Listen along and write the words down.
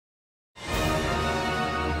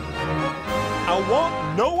I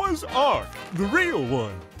want Noah's Ark, the real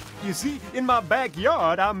one. You see, in my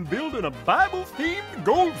backyard, I'm building a Bible-themed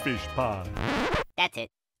goldfish pond. That's it.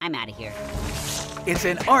 I'm out of here. It's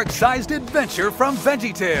an Ark-sized adventure from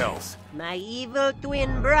VeggieTales. My evil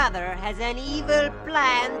twin brother has an evil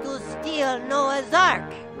plan to steal Noah's Ark.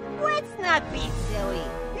 Let's not be silly.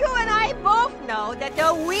 You and I both know that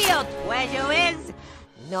the real treasure is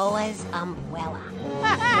Noah's umbrella.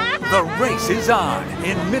 The race is on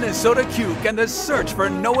in Minnesota Cuke and the search for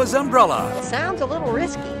Noah's umbrella. Sounds a little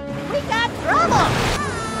risky. We got trouble!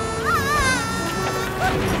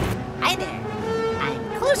 Hi there.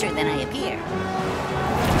 I'm closer than I appear.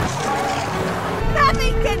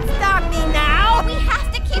 Nothing can stop me now! We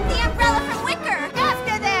have to keep the umbrella from Wicker!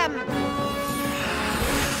 After them!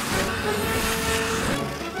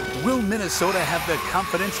 Will Minnesota have the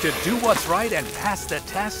confidence to do what's right and pass the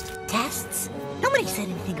test? Tests? Nobody said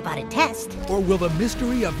anything about a test. Or will the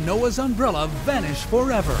mystery of Noah's umbrella vanish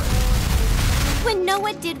forever? When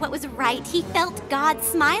Noah did what was right, he felt God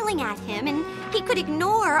smiling at him, and he could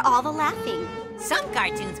ignore all the laughing. Some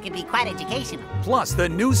cartoons can be quite educational. Plus the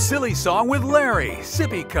new silly song with Larry,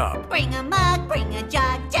 Sippy Cup. Bring a mug, bring a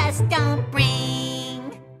jug, just don't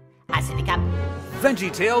bring a sippy cup.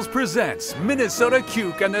 VeggieTales presents Minnesota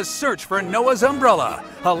Cuke and the search for Noah's umbrella,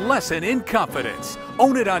 a lesson in confidence.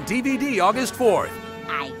 Own it on DVD August 4th.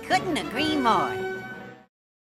 I couldn't agree more.